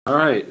All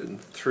right, in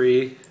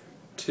 3,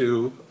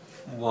 2,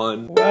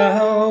 1.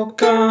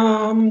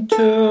 Welcome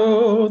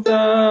to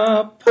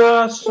the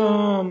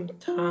Possum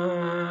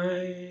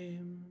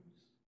Times.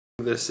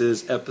 This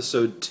is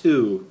episode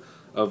 2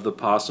 of the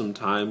Possum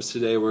Times.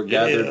 Today we're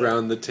gathered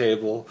around the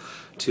table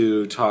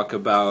to talk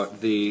about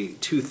the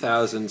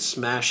 2000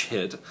 smash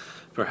hit,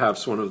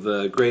 perhaps one of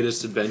the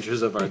greatest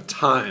adventures of our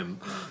time,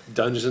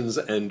 Dungeons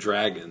and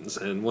Dragons.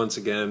 And once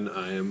again,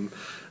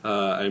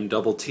 I'm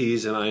Double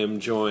T's, and I am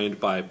joined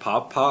by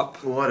Pop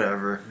Pop.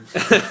 Whatever.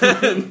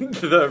 And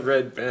the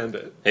Red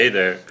Bandit. Hey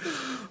there.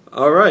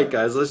 Alright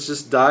guys, let's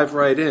just dive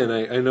right in.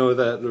 I know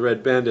that the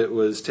Red Bandit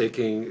was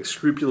taking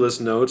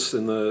scrupulous notes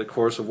in the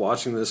course of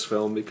watching this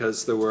film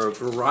because there were a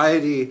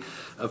variety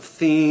of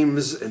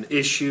themes and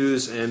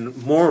issues and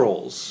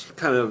morals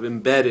kind of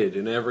embedded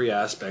in every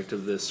aspect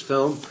of this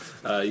film.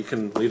 You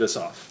can lead us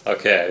off.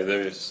 Okay,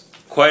 there's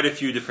quite a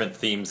few different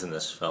themes in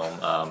this film.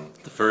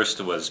 The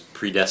first was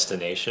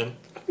predestination.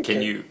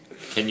 Okay.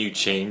 Can you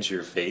change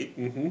your fate?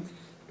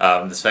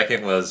 Mm-hmm. The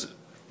second was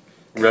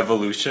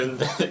revolution.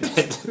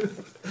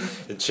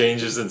 It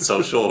changes in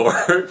social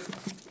order.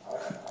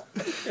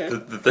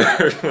 The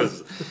third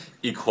was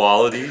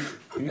equality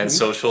and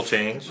social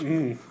change.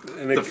 And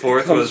The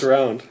fourth comes was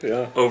around,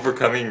 yeah.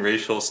 overcoming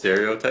racial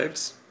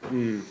stereotypes.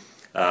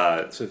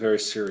 It's a very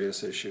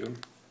serious issue.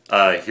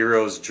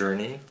 Hero's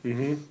journey.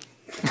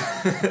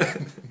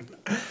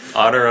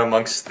 Honor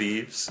amongst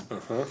thieves.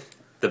 Uh-huh.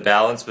 The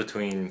balance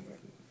between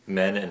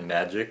men and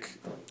magic.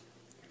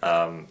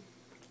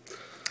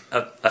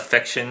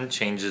 Affection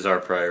changes our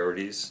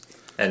priorities.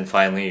 And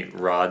finally,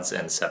 rods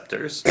and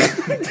scepters. That's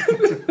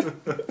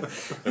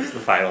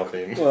the final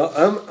theme. Well,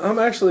 I'm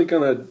actually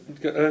gonna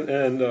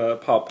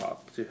Pop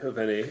Pop. Do you have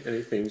any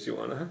themes you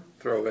want to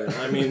throw in?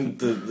 I mean,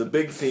 the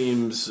big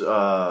themes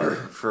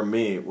for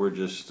me were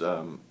just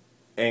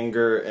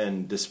anger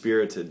and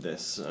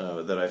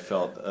dispiritedness that I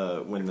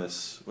felt when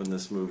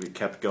this movie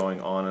kept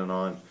going on and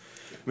on.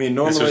 I mean,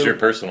 normally This was your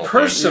personal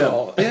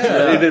theme.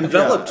 Yeah, it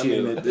enveloped I mean,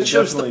 you. it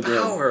shows the definitely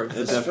power did. of It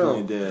this definitely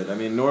film. did. I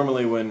mean,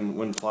 normally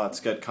when plots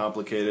get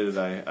complicated,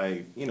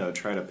 I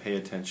try to pay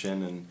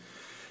attention and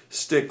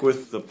stick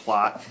with the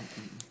plot.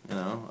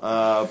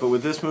 But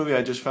with this movie,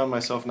 I just found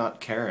myself not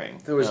caring.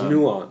 There was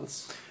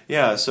nuance.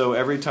 Yeah, so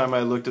every time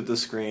I looked at the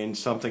screen,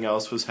 something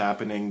else was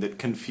happening that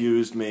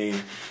confused me,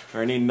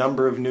 or any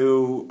number of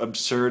new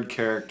absurd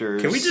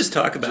characters. Can we just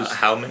talk about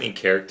how many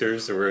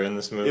characters there were in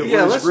this movie?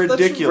 It was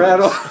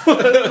ridiculous.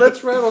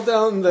 Let's rattle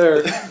down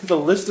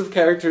the list of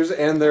characters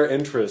and their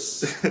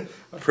interests.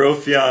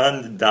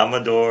 Profion,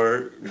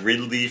 Damador,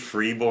 Ridley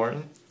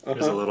Freeborn.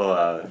 There's a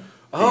little...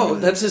 Oh,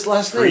 that's his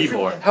last name.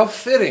 Freeborn. How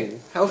fitting.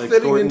 How Like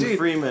fitting Gordon indeed.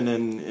 Freeman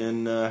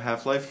in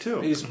Half-Life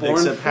 2. He's born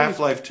Except free.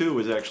 Half-Life 2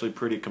 was actually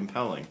pretty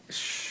compelling.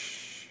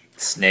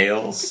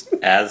 Snails,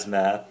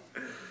 Asmath,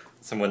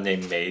 someone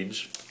named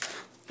Mage.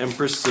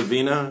 Empress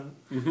Savina,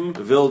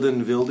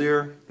 Vilden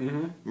Vildir,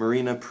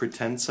 Marina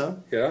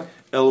Pretensa, Yeah.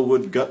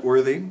 Elwood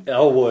Gutworthy,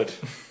 Elwood.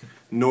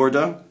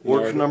 Norda,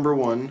 Orc Norda. number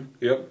 1,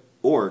 Yep.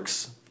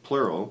 Orcs,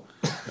 plural.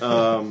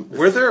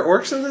 Were there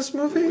orcs in this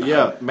movie?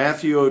 Yeah,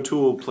 Matthew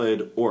O'Toole played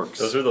Orcs.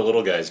 Those are the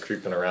little guys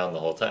creeping around the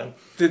whole time.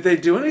 Did they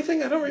do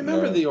anything? I don't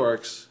remember the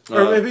orcs.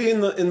 Or maybe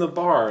in the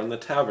bar, in the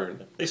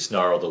tavern. They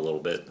snarled a little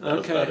bit. That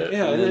was about Okay. it.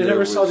 Yeah, And I then never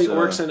there saw the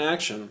was, orcs in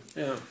action.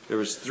 Yeah. There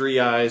was Three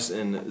Eyes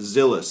and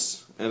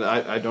Zillus, and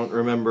I don't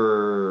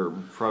remember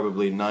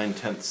probably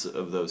 9/10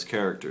 of those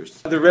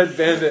characters. The Red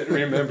Bandit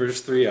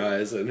remembers Three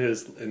Eyes and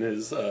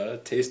his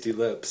tasty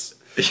lips.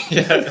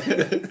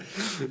 Yeah.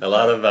 A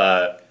lot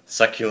of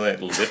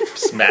succulent lip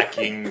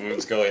smacking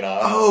was going on.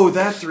 Oh,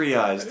 that Three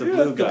Eyes, the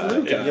blue the guy.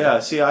 blue guy. Yeah,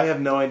 see, I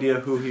have no idea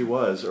who he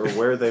was or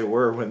where they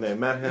were when they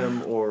met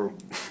him or...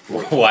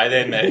 Why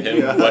they met him,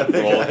 Yeah, what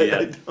role he I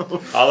had.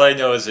 don't- All I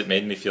know is it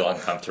made me feel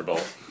uncomfortable.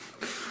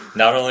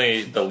 Not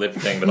only the lip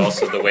thing, but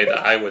also the way that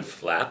I would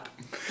flap.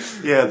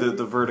 Yeah,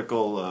 the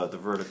vertical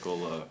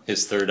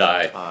His third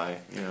eye. eye,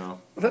 you know.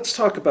 Let's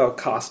talk about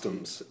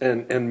costumes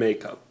and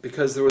makeup,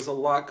 because there was a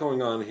lot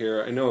going on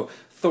here. I know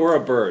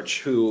Thora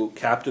Birch, who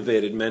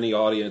captivated many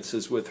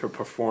audiences with her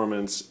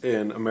performance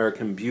in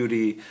American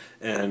Beauty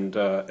and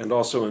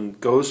also in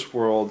Ghost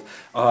World,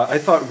 I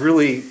thought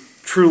really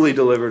truly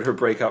delivered her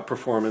breakout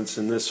performance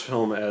in this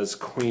film as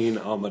Queen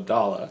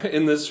Amidala.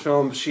 In this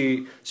film,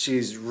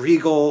 she's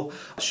regal.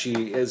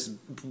 She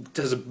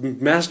does a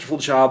masterful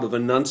job of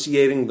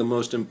enunciating the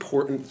most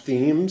important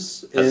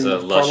themes Has in a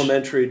lush-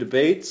 parliamentary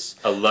debates.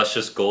 A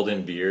luscious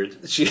golden beard.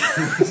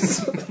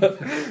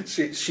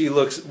 She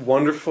looks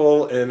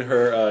wonderful in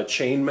her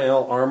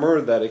chainmail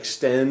armor that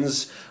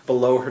extends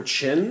below her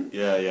chin.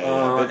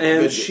 Yeah.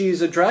 And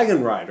she's a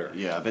dragon rider.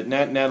 Yeah, but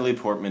Natalie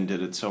Portman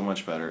did it so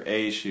much better.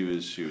 A, she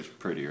was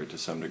prettier to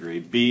some degree.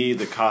 B,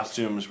 the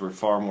costumes were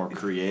far more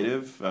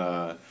creative.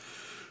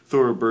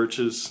 Thora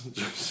Birch's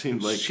just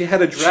seemed like She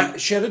had a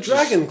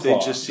dragon claw.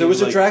 There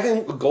was a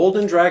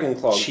golden dragon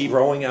claw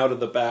growing out of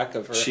the back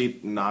of her.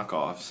 cheap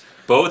knockoffs.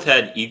 both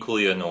had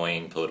equally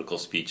annoying political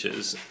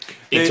speeches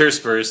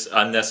interspersed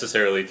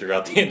unnecessarily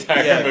throughout the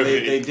entire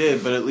movie. They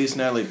did, but at least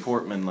Natalie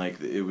Portman,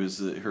 like, it was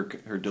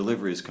her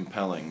delivery is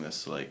compelling.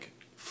 This like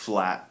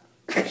flat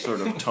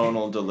sort of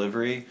tonal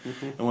delivery,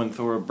 and when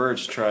Thora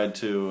Birch tried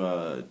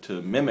to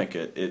mimic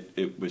it,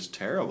 it was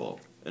terrible.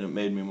 And it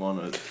made me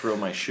want to throw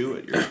my shoe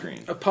at your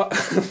screen. Pop.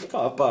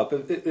 I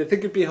think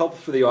it'd be helpful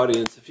for the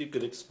audience if you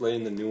could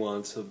explain the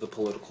nuance of the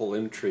political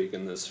intrigue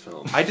in this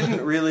film. I didn't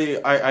really.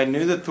 I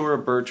knew that Thora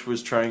Birch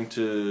was trying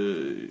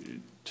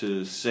to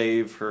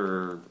save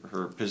her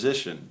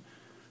position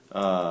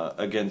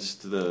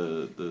against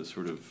the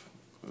sort of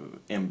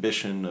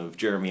ambition of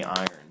Jeremy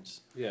Irons.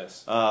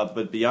 Yes.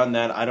 But beyond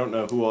that, I don't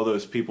know who all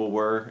those people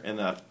were in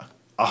that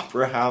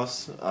opera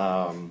house.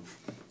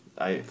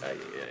 I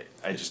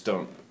just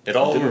don't. It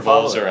all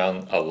revolves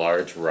around a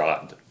large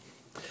rod.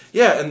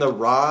 Yeah, and the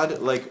rod,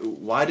 like,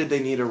 why did they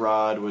need a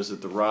rod? Was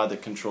it the rod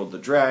that controlled the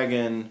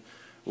dragon?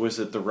 Was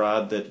it the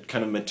rod that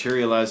kind of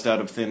materialized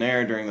out of thin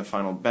air during the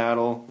final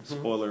battle?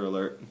 Spoiler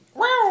alert.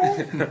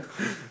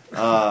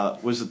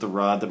 Was it the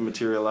rod that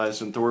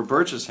materialized in Thora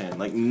Birch's hand?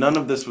 Like, none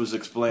of this was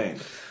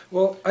explained.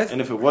 Well,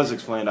 and if it was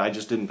explained, I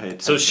just didn't pay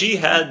attention. So she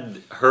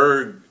had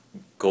her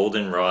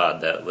golden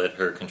rod that let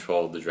her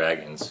control the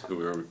dragons,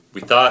 who we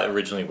thought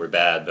originally were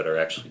bad, but are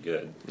actually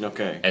good.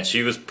 Okay. And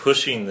she was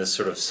pushing this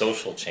sort of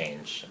social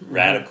change,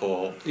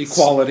 radical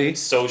equality,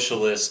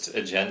 socialist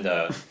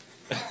agenda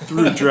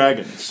through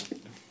dragons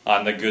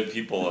on the good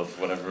people of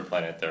whatever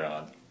planet they're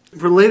on.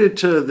 Related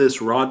to this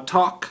rod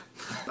talk,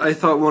 I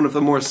thought one of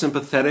the more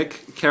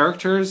sympathetic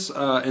characters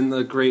in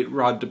the great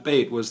rod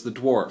debate was the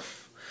dwarf.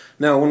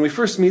 Now, when we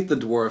first meet the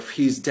dwarf,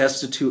 he's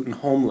destitute and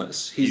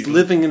homeless. He's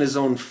living in his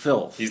own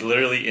filth. He's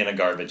literally in a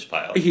garbage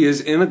pile. He is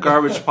in a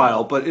garbage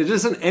pile, but it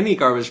isn't any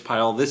garbage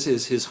pile. This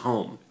is his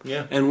home.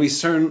 Yeah. And we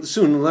soon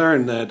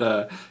learn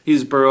that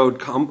he's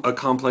burrowed a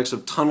complex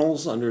of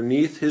tunnels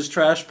underneath his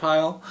trash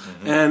pile.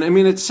 And, I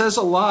mean, it says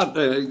a lot,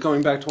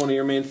 going back to one of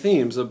your main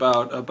themes,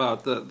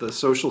 about the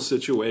social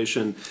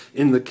situation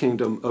in the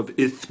kingdom of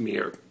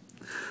Ithmir.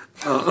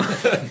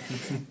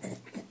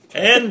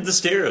 And the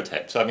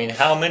stereotypes. I mean,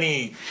 how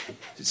many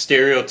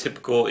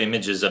stereotypical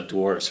images of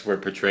dwarfs were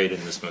portrayed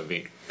in this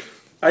movie?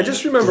 I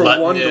just remember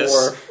one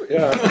dwarf.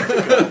 Yeah.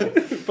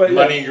 But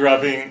money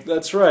grubbing.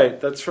 That's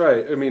right.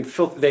 I mean,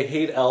 they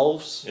hate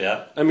elves.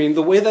 Yeah. I mean,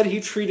 the way that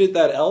he treated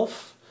that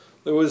elf,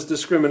 there was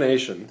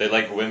discrimination. They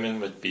like women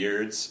with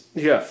beards.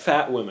 Yeah,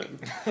 fat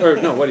women. Or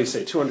no, what do you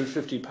say?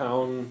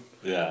 250-pound.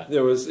 Yeah.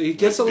 It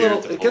gets a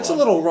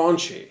little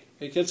raunchy.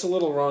 It gets a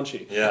little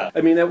raunchy. Yeah.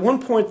 I mean, at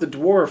one point, the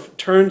dwarf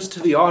turns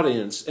to the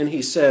audience and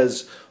he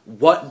says,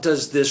 "What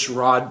does this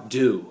rod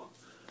do?"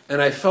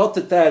 And I felt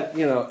that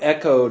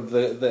echoed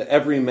the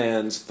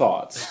everyman's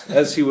thoughts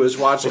as he was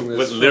watching this.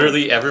 What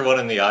literally everyone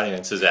in the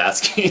audience is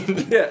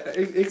asking. Yeah,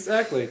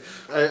 exactly.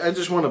 I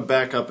just want to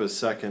back up a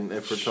second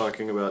if we're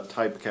talking about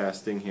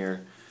typecasting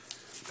here.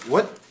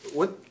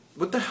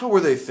 What the hell were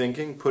they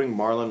thinking, putting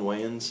Marlon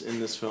Wayans in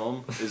this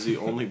film? Is the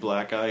only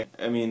black guy?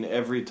 I mean,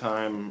 every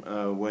time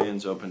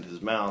Wayans opened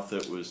his mouth,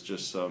 it was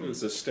just some... It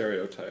was a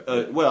stereotype.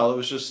 It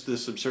was just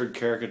this absurd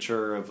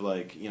caricature of,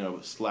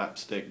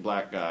 slapstick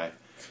black guy,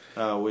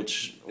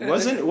 which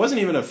wasn't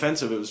even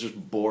offensive. It was just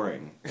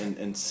boring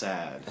and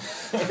sad.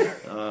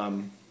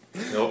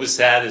 What was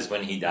sad is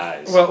when he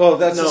dies. Well,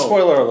 that's a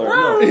spoiler alert.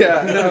 No.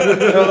 Yeah,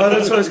 no,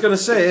 that's what I was going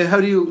to say.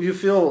 How do you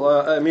feel?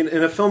 I mean,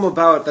 in a film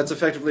that's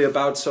effectively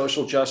about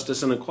social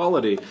justice and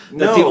equality,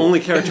 that the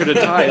only character to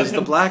die is the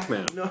black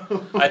man.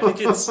 No. I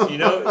think it's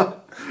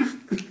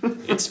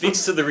it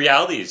speaks to the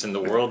realities in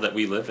the world that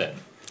we live in.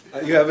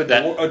 You have a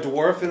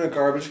dwarf in a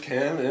garbage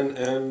can,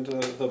 and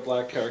the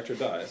black character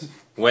dies.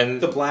 When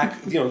the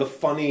black, the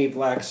funny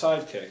black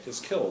sidekick is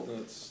killed.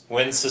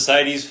 When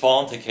societies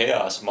fall into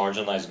chaos,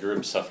 marginalized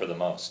groups suffer the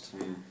most.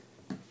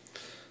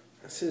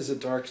 This is a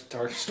dark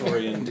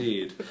story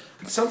indeed.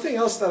 Something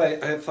else that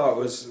I thought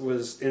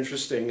was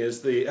interesting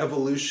is the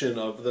evolution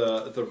of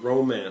the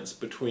romance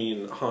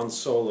between Han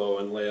Solo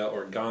and Leia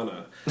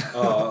Organa,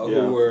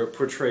 who were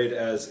portrayed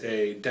as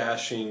a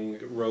dashing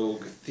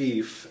rogue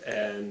thief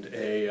and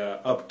a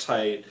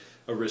uptight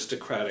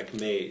aristocratic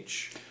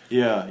mage.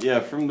 Yeah.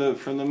 From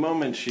the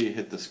moment she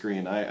hit the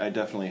screen, I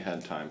definitely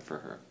had time for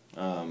her.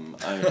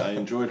 I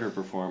enjoyed her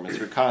performance.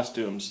 Her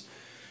costumes,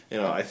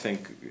 I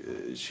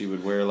think she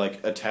would wear like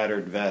a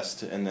tattered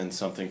vest and then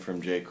something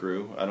from J.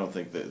 Crew. I don't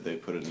think that they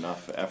put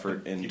enough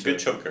effort into. Good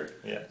choker,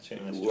 yeah.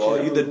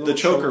 Well, the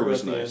choker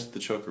was nice. The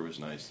choker was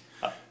nice.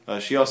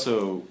 She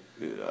also,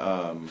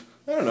 I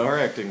don't know, her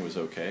acting was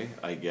okay,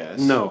 I guess.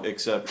 No,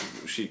 except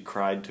she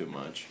cried too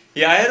much.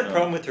 Yeah, I had a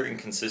problem with her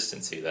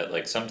inconsistency.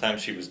 That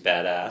sometimes she was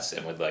badass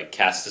and would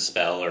cast a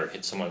spell or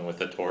hit someone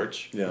with a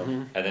torch. Yeah.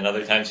 Mm-hmm. And then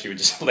other times she would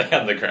just lay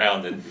on the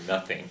ground and do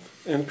nothing.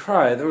 And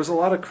cry. There was a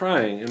lot of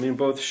crying. I mean,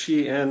 both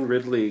she and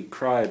Ridley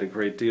cried a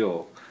great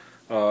deal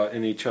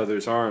in each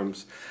other's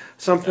arms.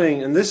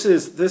 And this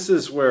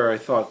is where I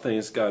thought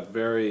things got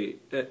very.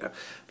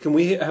 Can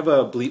we have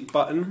a bleep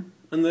button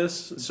in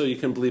this, so you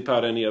can bleep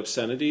out any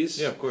obscenities.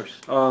 Yeah, of course.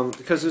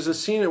 Because there's a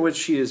scene in which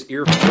she is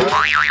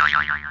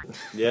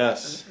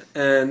Yes.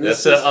 and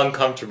That's an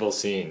uncomfortable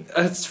scene.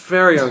 it's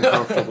very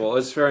uncomfortable.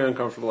 It's very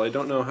uncomfortable. I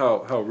don't know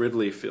how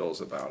Ridley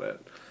feels about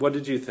it. What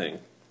did you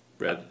think,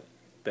 Red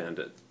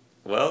Bandit?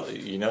 Well,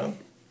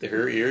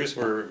 her ears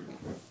were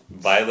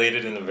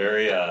violated in a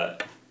very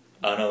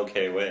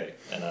un-okay way.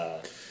 And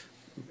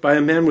By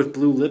a man with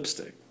blue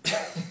lipstick.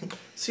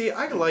 See,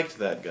 I liked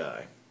that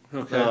guy.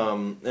 Okay.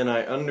 And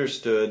I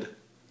understood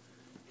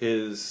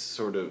his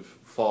sort of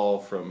fall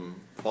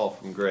from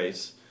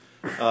grace.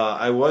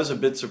 I was a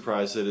bit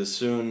surprised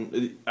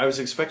that I was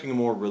expecting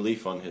more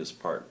relief on his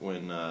part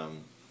when the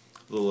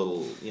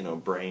little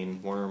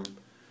brain worm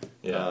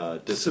It's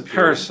a disappeared.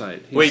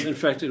 parasite. He's Wait.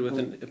 infected with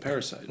a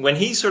parasite. when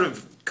he sort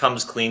of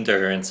comes clean to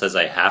her and says,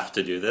 "I have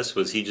to do this,"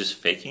 was he just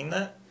faking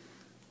that?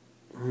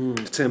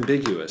 It's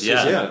ambiguous. Yeah.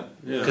 Isn't Yeah. it?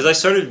 Yeah. Because I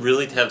started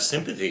really to have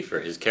sympathy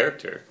for his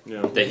character.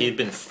 Yeah. That he had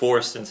been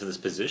forced into this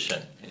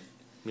position.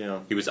 Yeah.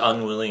 He was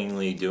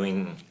unwillingly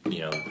doing,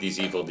 these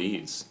evil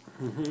deeds.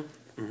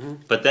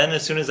 But then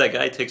as soon as that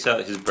guy takes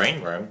out his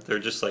brain worm, they're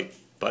just like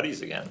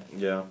buddies again.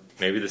 Yeah.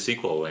 Maybe the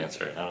sequel will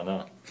answer it. I don't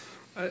know.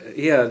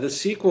 Yeah, the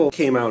sequel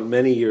came out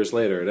many years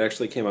later. It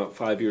actually came out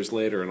 5 years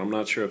later, and I'm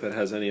not sure if it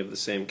has any of the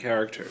same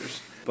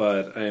characters.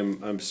 But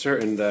I'm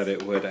certain that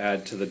it would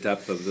add to the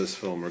depth of this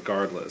film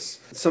regardless.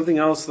 Something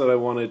else that I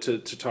wanted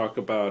to talk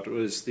about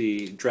was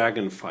the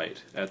dragon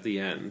fight at the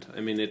end. I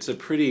mean, it's a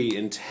pretty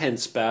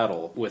intense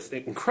battle with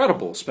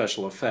incredible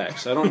special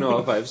effects. I don't know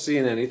if I've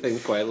seen anything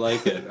quite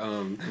like it.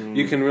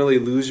 You can really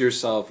lose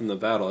yourself in the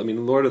battle. I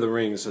mean, Lord of the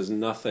Rings has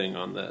nothing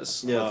on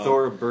this. Yeah,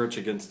 Thora Birch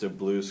against a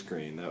blue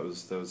screen. That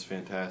was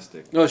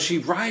fantastic. No, she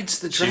rides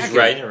the dragon. She's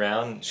riding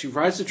around. She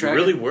rides the You're dragon.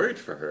 really worried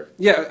for her.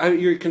 Yeah,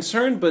 you're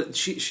concerned, but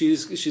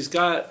she's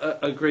got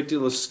a great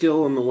deal of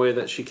skill in the way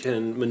that she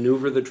can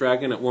maneuver the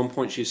dragon. At one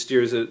point, she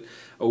steers it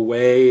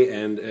away,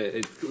 and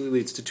it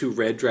leads to two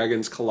red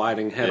dragons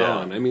colliding head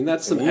on. I mean,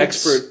 that's some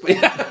expert.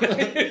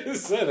 Yeah, you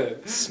said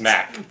it.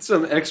 Smack.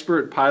 Some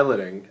expert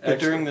piloting. But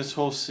during this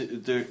whole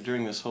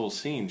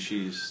scene,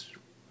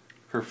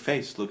 her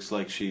face looks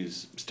like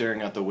she's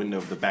staring out the window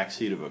of the back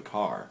seat of a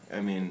car.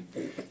 I mean,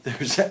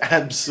 there's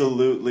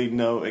absolutely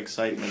no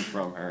excitement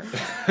from her.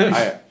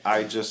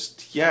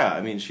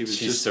 I mean, she's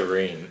just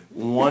serene.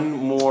 one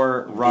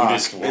more rock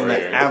Buddhist in the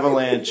warrior.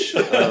 avalanche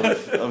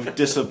of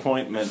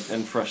disappointment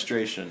and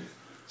frustration.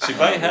 She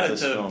might have had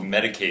this to film.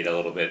 medicate a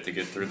little bit to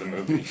get through the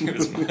movie.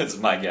 That's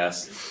my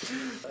guess.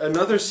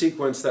 Another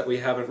sequence that we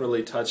haven't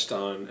really touched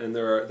on, and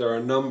there are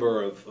a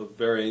number of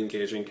very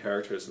engaging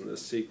characters in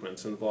this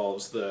sequence,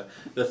 involves the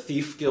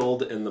Thief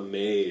Guild and the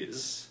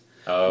maze.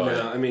 Oh,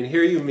 Now, I mean,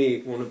 here you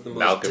meet one of the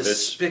most Malkovich.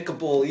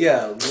 despicable,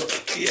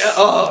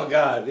 oh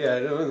god,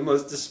 yeah, one of the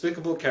most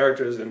despicable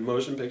characters in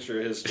motion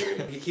picture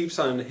history. He keeps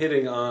on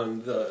hitting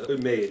on the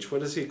mage.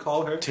 What does he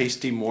call her?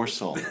 Tasty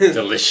morsel.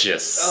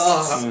 delicious.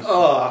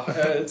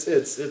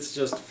 It's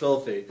just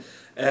filthy.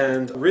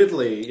 And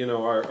Ridley,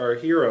 our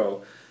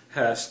hero,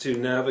 has to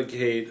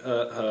navigate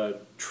a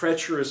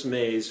treacherous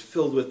maze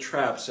filled with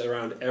traps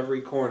around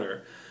every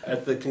corner.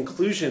 At the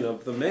conclusion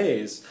of the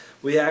maze,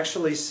 we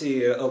actually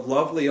see a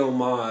lovely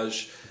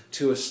homage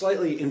to a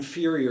slightly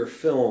inferior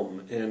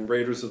film in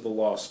Raiders of the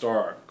Lost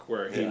Ark,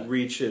 where he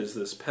reaches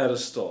this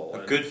pedestal.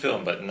 A good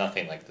film, but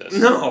nothing like this.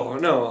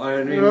 No,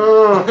 I mean,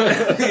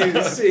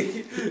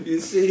 you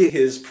see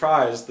his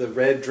prize, the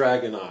red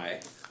dragon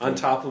eye, on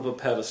top of a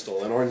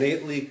pedestal, an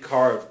ornately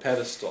carved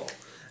pedestal.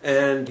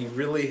 And he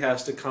really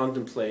has to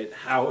contemplate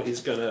how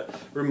he's going to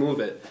remove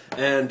it.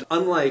 And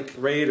unlike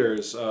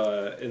Raiders,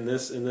 in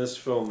this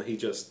film, he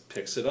just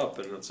picks it up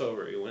and it's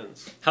over. He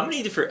wins. How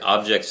many different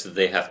objects did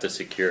they have to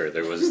secure?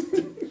 There was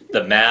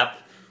the map,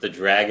 the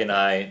dragon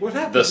eye. What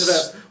happened to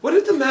that? What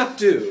did the map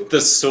do?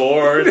 The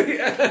sword.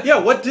 Yeah,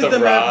 what did The the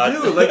map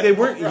rod. do? Like, they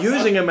weren't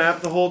using a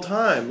map the whole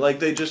time. Like,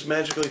 they just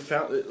magically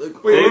found it.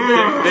 Like,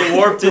 They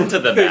warped into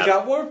the They map.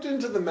 got warped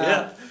into the map.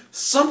 Yeah.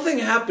 Something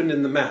happened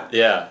in the map.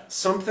 Yeah.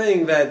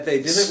 Something that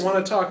they didn't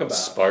want to talk about.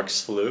 Sparks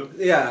flew.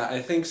 Yeah,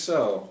 I think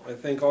so. I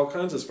think all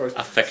kinds of sparks.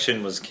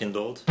 Affection was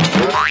kindled.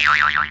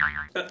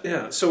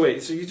 Yeah, so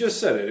wait, so you just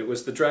said it. It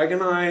was the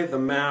dragon eye, the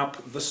map,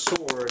 the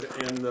sword,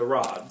 and the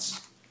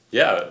rods.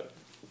 Yeah.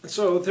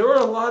 So there were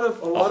a lot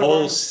of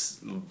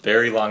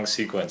Very long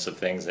sequence of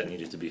things that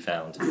needed to be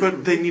found.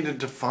 but they needed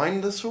to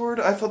find the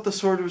sword? I thought the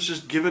sword was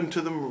just given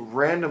to them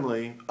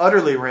randomly,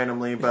 utterly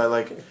randomly, by,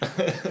 like,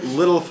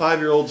 little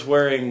 5-year-olds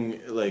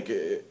wearing, like,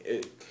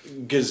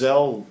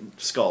 gazelle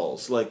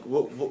skulls. Like,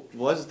 what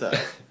was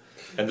that?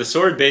 And the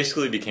sword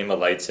basically became a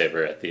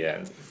lightsaber at the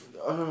end.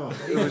 Oh,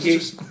 it was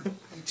just...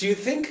 Do you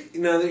think,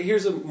 now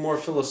here's a more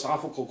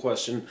philosophical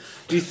question,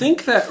 do you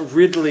think that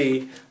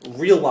Ridley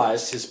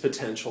realized his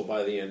potential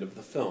by the end of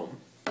the film?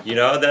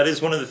 That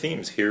is one of the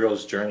themes,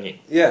 hero's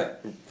journey. Yeah.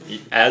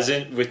 As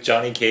in with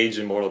Johnny Cage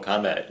in Mortal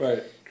Kombat.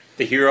 Right.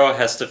 The hero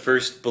has to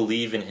first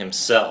believe in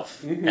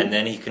himself, and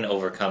then he can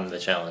overcome the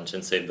challenge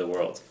and save the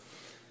world.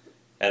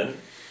 And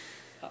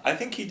I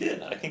think he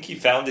did. I think he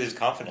found his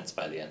confidence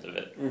by the end of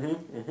it.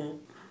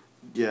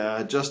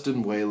 Yeah,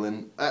 Justin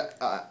Whalen.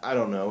 I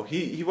don't know.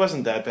 He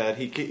wasn't that bad.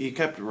 He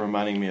kept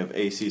reminding me of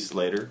AC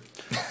Slater.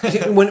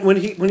 when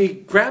he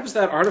grabs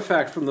that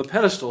artifact from the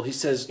pedestal, he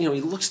says, he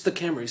looks at the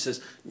camera. He says,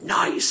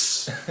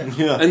 "Nice,"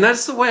 Yeah. and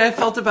that's the way I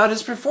felt about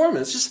his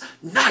performance. Just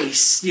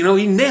nice.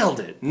 He nailed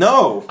it.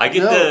 No, I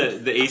get no.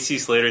 the AC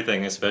Slater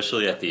thing,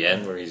 especially at the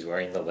end where he's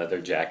wearing the leather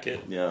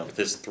jacket Yeah. with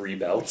his 3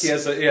 belts. He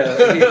has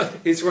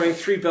he's wearing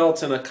 3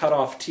 belts and a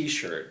cut-off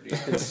T-shirt. You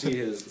can see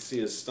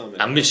his stomach.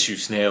 I miss you,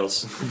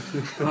 Snails.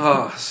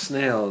 Ah,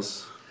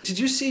 Snails. Did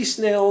you see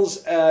Snails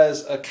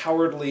as a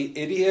cowardly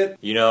idiot?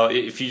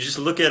 If you just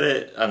look at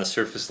it on the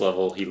surface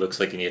level, he looks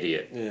like an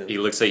idiot. Yeah. He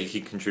looks like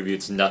he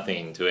contributes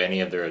nothing to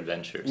any of their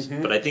adventures.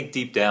 Mm-hmm. But I think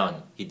deep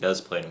down, he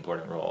does play an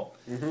important role.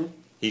 Mm-hmm.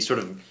 He sort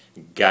of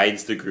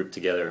guides the group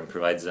together and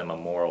provides them a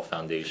moral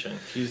foundation.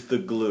 He's the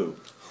glue.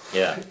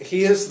 Yeah.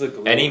 He is the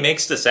glue. And he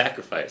makes the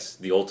sacrifice,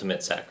 the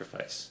ultimate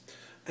sacrifice.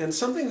 And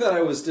something that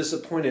I was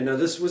disappointed. Now,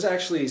 this was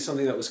actually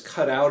something that was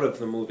cut out of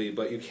the movie,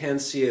 but you can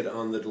see it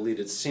on the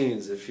deleted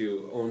scenes if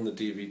you own the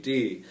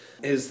DVD,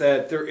 is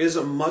that there is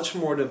a much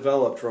more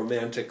developed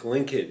romantic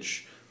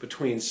linkage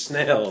between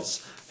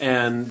Snails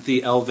and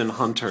the elven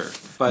hunter.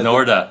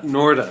 Norda.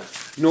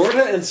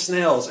 Norda and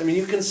Snails. I mean,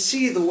 you can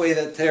see the way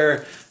that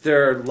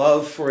their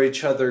love for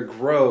each other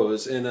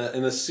grows in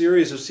a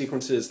series of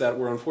sequences that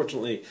were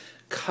unfortunately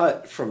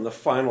cut from the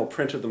final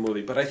print of the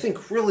movie, but I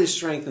think really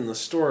strengthen the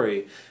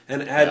story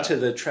and add to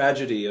the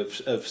tragedy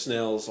of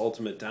Snail's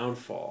ultimate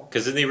downfall.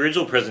 Because in the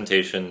original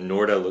presentation,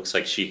 Norda looks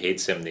like she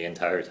hates him the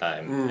entire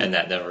time, and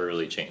that never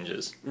really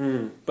changes.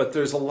 But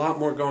there's a lot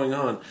more going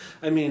on.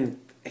 I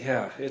mean,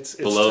 yeah, it's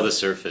Below the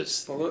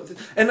surface.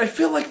 And I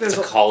feel like there's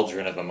It's a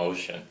cauldron of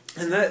emotion.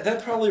 and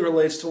that probably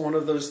relates to one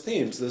of those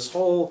themes. This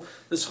whole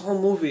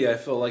movie, I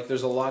feel like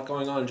there's a lot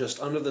going on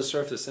just under the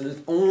surface, and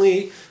if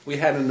only we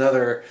had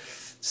another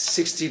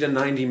 60 to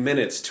 90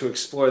 minutes to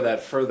explore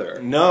that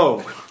further.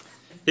 No.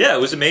 Yeah,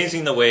 it was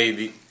amazing the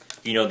way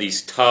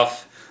these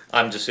tough,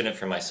 I'm just in it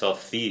for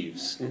myself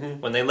thieves,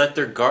 when they let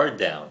their guard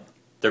down,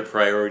 their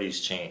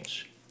priorities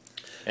change.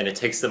 And it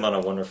takes them on a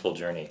wonderful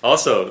journey.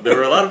 Also, there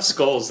were a lot of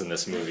skulls in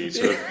this movie,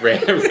 sort of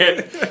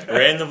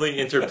randomly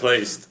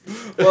interplaced.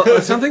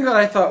 Well, something that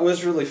I thought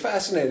was really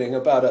fascinating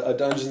about a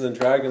Dungeons and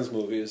Dragons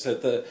movie is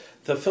that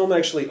the film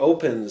actually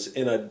opens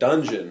in a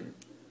dungeon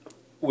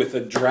with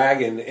a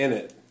dragon in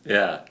it.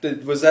 Yeah.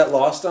 Was that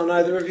lost on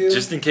either of you?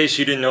 Just in case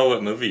you didn't know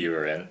what movie you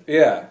were in.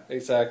 Yeah,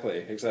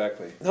 exactly.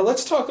 Now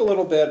let's talk a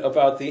little bit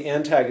about the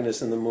antagonist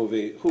in the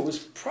movie, who was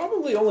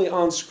probably only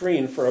on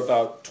screen for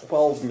about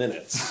 12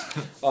 minutes,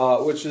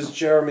 which is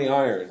Jeremy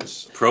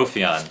Irons.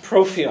 Profion.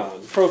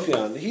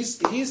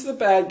 He's the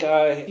bad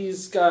guy.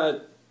 He's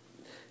got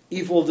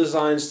evil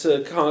designs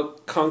to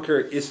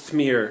conquer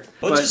Isthmir.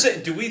 Let's just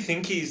say, do we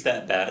think he's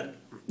that bad?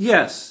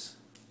 Yes.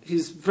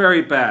 He's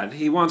very bad.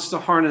 He wants to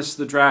harness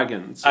the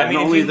dragons. And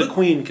only the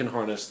queen can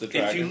harness the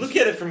dragons. If you look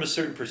at it from a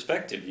certain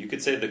perspective, you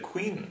could say the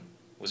queen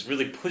was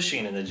really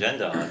pushing an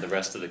agenda on the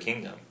rest of the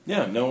kingdom.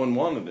 Yeah, no one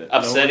wanted it.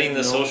 Upsetting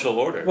the social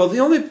order. Well, the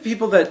only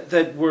people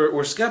that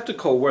were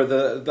skeptical were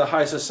the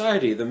high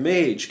society, the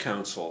Mage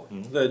Council,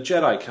 the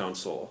Jedi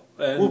Council.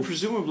 And Well,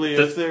 presumably,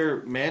 if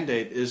their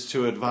mandate is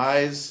to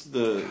advise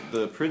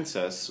the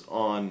princess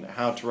on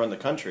how to run the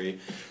country,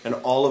 and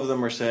all of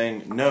them are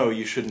saying, no,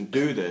 you shouldn't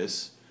do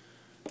this,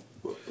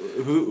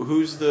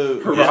 who's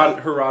the...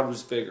 her rod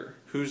was bigger.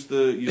 Who's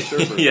the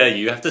usurper? Yeah,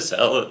 you have to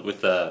settle it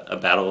with a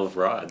battle of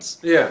rods.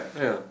 Yeah.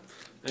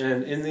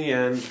 And in the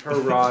end, her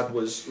rod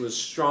was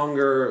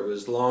stronger, it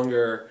was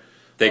longer.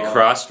 They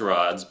crossed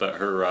rods, but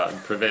her rod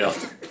prevailed.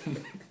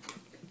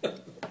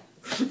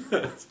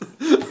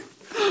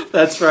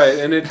 That's right,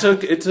 and it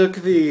took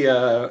the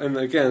and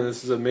again,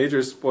 this is a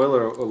major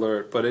spoiler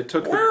alert, but it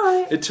took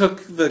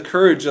the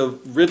courage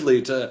of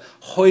Ridley to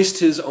hoist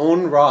his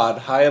own rod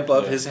high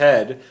above his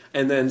head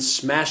and then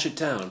smash it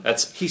down.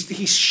 He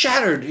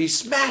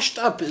smashed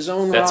up his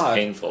own That's rod.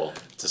 painful.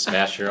 To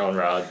smash your own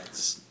rod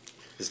is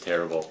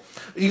terrible.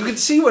 You could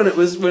see when it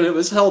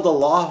was held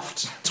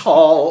aloft,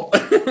 tall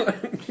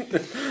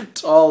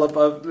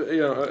above,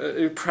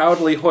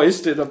 proudly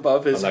hoisted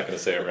above his. I'm not going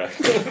to say it right.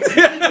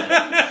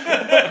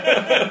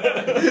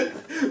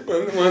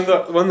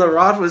 When the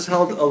rod was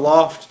held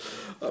aloft,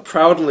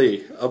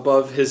 proudly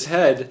above his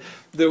head,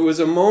 there was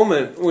a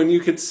moment when you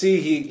could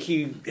see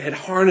he had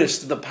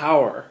harnessed the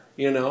power.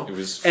 It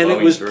was and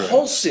it was flowing through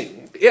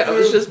pulsing. Yeah, it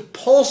was just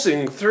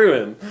pulsing through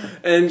him,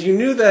 and you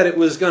knew that it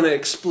was going to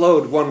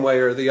explode one way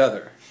or the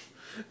other.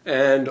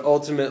 And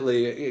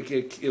ultimately,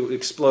 it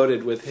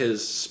exploded with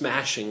his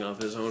smashing of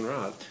his own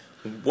rod.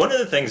 One of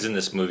the things in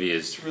this movie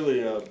is It's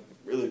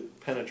really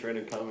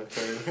penetrating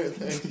commentary right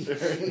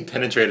there.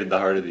 penetrated the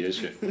heart of the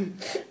issue.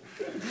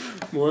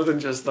 More than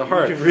just the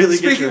heart. You can really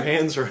get your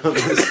hands around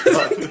this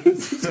stuff.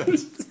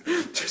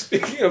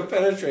 Speaking of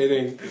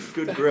penetrating,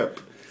 Good grip.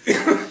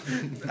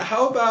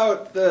 how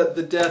about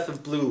the death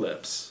of Blue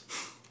Lips?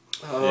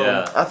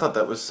 Yeah. I thought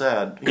that was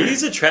sad.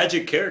 He's a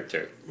tragic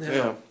character.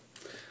 Yeah.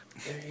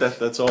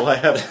 That's all I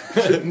have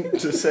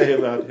to say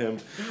about him.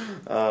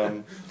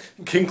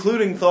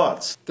 Concluding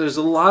thoughts. There's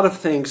a lot of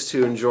things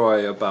to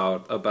enjoy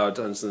about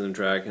Dungeons and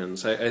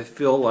Dragons. I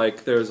feel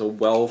like there's a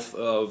wealth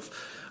of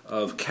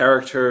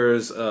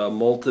characters, a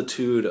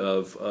multitude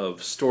of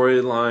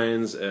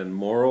storylines and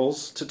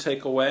morals to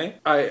take away.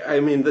 I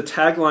mean, the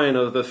tagline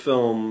of the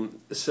film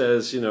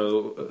says,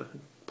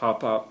 pop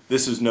pop.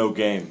 This is no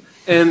game.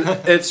 And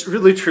it's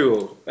really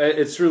true.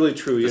 It's really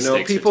true. The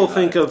stakes are People too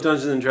think high. of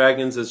Dungeons and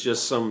Dragons as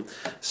just some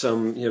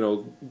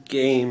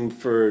game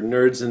for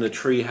nerds in a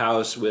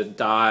treehouse with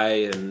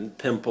dye and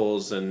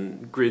pimples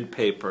and grid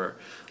paper.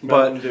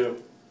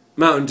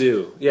 Mountain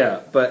Dew,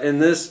 yeah. But in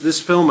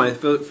this film, I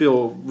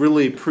feel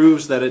really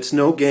proves that it's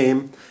no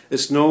game,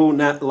 it's no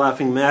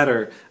laughing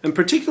matter, and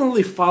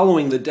particularly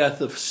following the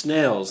death of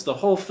snails, the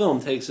whole film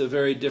takes a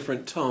very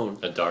different tone.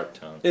 A dark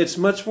tone. It's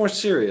much more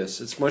serious.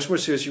 It's much more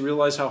serious. You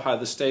realize how high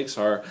the stakes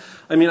are.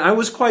 I mean, I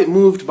was quite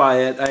moved by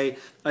it.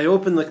 I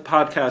opened the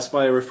podcast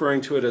by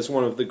referring to it as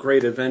one of the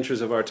great adventures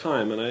of our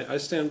time, and I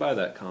stand by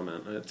that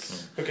comment.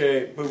 It's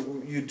Okay, but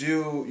you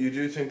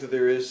do think that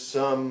there is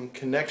some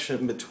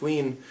connection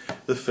between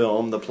the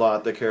film, the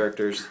plot, the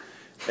characters,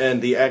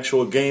 and the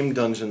actual game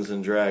Dungeons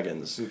and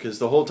Dragons? Because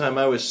the whole time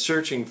I was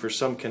searching for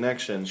some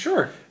connection.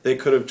 sure. They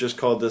could have just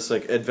called this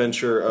like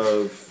Adventure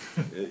of.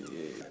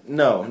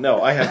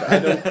 No, I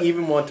don't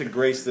even want to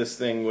grace this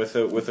thing with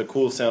a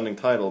cool sounding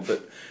title.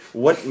 But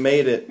what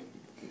made it?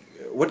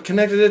 What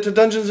connected it to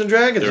Dungeons and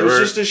Dragons? It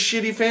was just a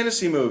shitty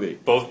fantasy movie.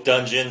 Both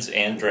Dungeons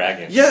and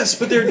Dragons. Yes,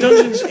 but there are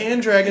Dungeons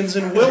and Dragons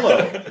in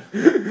Willow.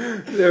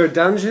 There are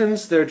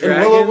dungeons, there are And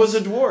dragons. Willow was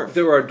a dwarf.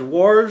 There are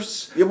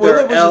dwarves, Yeah, there Willow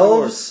are was a dwarf.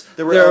 elves,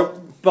 There were there are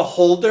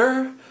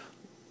Beholder.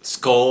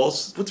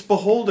 Skulls. What's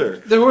Beholder?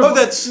 There were- Oh,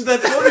 that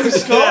floating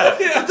skull?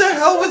 Yeah. What the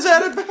hell was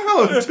that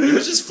about? It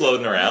was just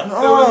floating around,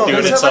 Oh, doing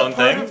is its that own like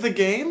part thing. of the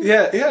game?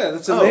 Yeah,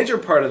 that's a Oh. major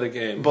part of the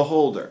game.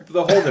 Beholder.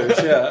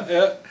 Beholders,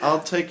 yeah.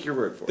 I'll take your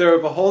word for it. There were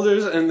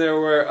beholders, and there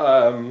were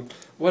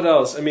what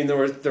else? I mean, there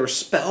were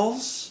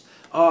spells.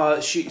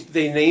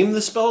 They name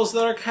the spells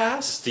that are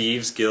cast.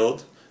 Thieves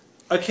Guild.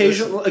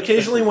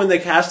 Occasionally, when they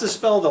cast a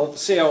spell, they'll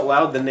say out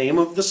loud the name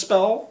of the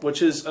spell,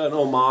 which is an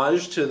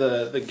homage to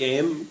the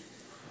game.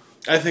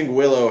 I think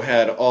Willow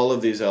had all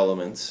of these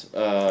elements.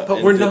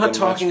 But we're not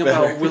talking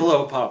about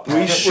Willow Pop. We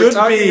We're should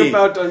talking be.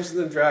 about Dungeons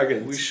and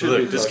Dragons. We should Look,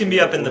 be this talking can be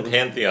up about in the Willow.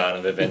 pantheon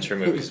of adventure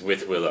movies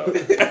with Willow.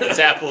 It's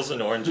apples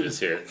and oranges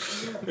here.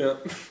 Yeah.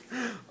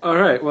 All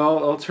right. Well,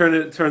 I'll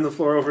turn the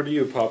floor over to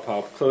you, Pop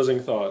Pop. Closing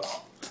thoughts.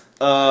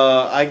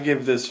 I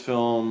give this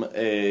film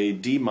a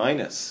D-.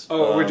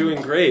 Oh, we're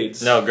doing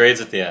grades. No, grades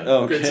at the end.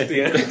 Oh, Grades at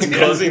okay. the end.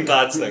 Closing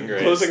thoughts, then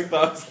grades. Closing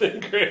thoughts, then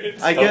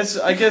grades. I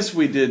guess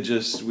we did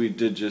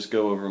just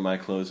go over my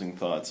closing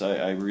thoughts.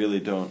 I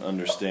really don't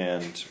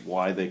understand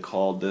why they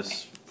called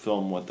this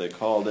film what they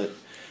called it.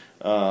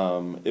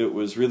 It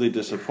was really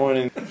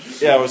disappointing.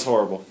 Yeah, it was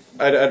horrible.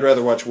 I'd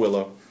rather watch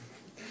Willow.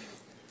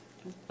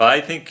 But I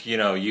think,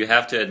 you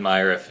have to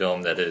admire a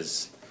film that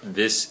is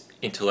this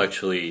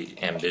intellectually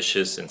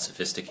ambitious and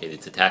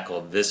sophisticated to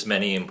tackle this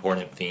many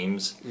important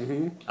themes.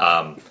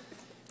 Mm-hmm.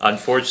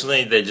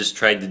 Unfortunately, they just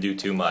tried to do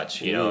too much.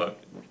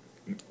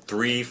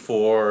 3,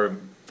 4,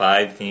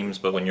 5 themes,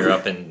 but when you're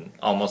up in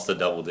almost the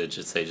double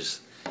digits,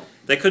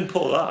 they couldn't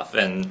pull it off.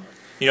 And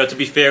to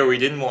be fair, we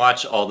didn't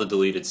watch all the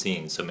deleted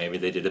scenes, so maybe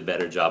they did a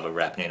better job of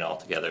wrapping it all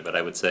together. But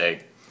I would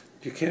say,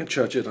 You can't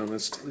judge it on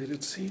its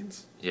deleted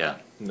scenes. yeah,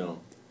 No.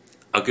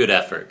 a good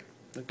effort.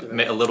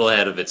 A little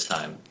ahead of its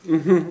time.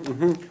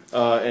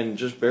 And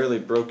just barely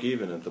broke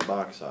even at the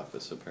box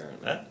office,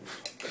 apparently.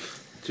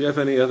 Do you have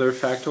any other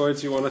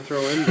factoids you want to throw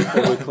in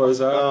before we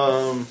close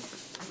out?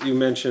 You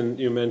mentioned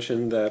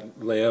that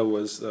Leia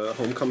was the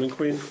homecoming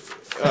queen.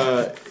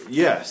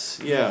 Yes,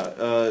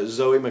 yeah.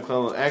 Zoe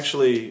McClellan.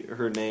 Actually,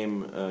 her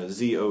name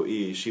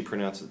Zoe. She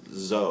pronounced it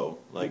Zoe,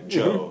 like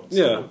Joe.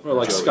 Yeah, So or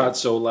like Joey. Scott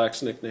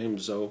Zolak's nickname,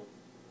 Zoe.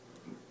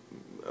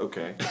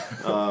 Okay.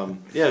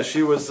 Yeah,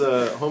 she was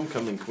the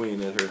homecoming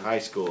queen at her high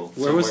school.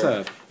 Where was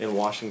somewhere that? In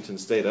Washington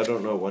State. I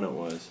don't know when it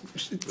was.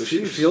 But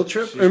Field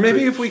trip? she's Or maybe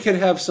pretty- if we could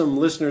have some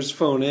listeners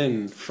phone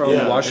in from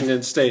Yeah.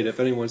 Washington State, if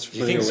anyone's Do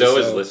you familiar think with Zoe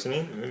is Zoe.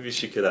 listening? Maybe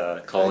she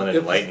could call in and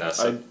enlighten us.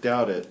 I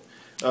doubt it.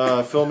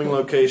 Filming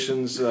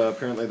locations.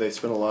 Apparently, they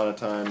spent a lot of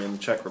time in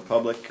Czech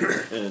Republic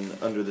and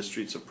under the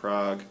streets of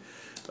Prague.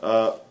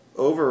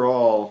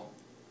 Overall,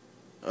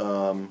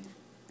 I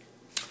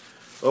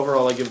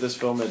give this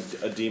film a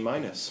D-.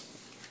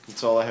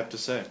 That's all I have to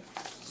say.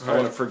 I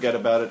want to forget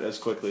about it as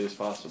quickly as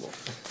possible.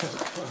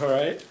 All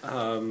right.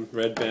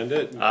 Red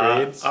Bandit,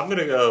 grades? I'm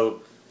gonna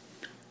go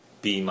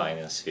B-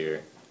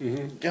 here.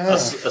 Mm-hmm. A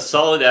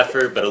solid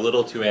effort, but a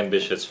little too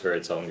ambitious for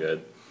its own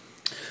good.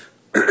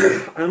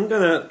 I'm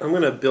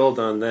gonna build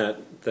on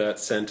that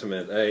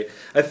sentiment.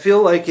 I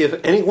feel like if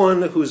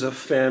anyone who's a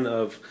fan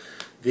of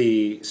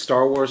the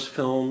Star Wars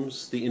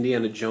films, the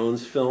Indiana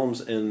Jones films,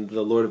 and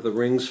the Lord of the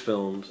Rings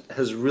films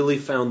has really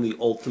found the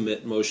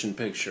ultimate motion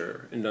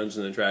picture in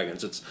Dungeons and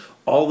Dragons. It's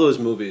all those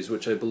movies,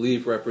 which I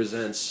believe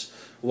represents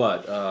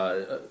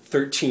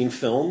 13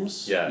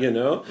 films. Yeah. You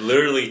know,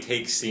 Literally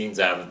take scenes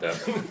out of them.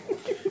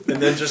 And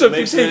then just So if you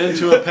makes it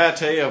into a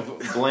pate of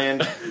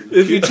bland.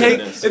 if you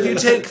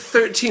putridness. take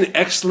 13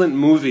 excellent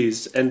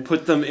movies and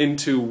put them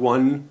into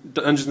one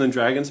Dungeons and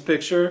Dragons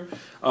picture,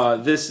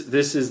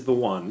 this is the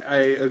one. I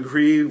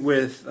agree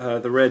with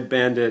the Red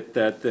Bandit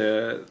that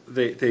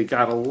they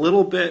got a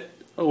little bit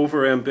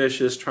over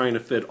ambitious trying to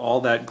fit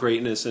all that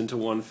greatness into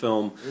one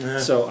film.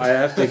 So I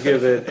have to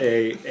give it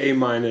a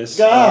minus.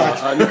 A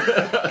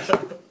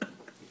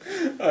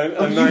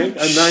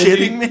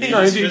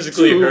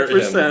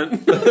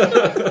 92%.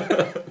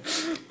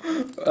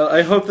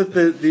 I hope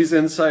that these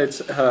insights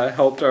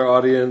helped our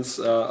audience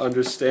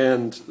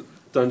understand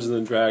Dungeons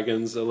and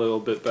Dragons a little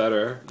bit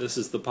better. This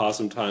is the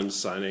Possum Times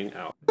signing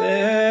out.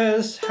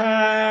 This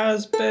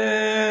has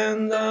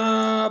been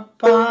the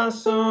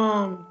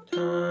Possum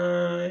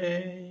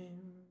Time.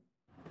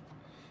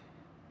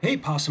 Hey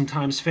Possum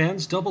Times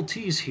fans, Double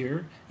T's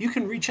here. You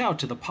can reach out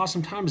to the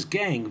Possum Times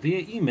gang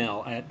via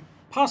email at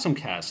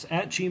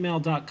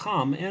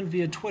possumcast@gmail.com and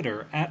via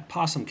Twitter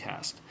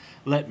 @possumcast.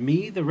 Let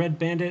me, the Red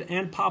Bandit,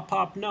 and Pop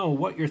Pop know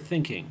what you're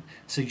thinking.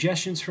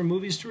 Suggestions for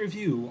movies to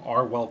review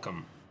are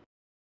welcome.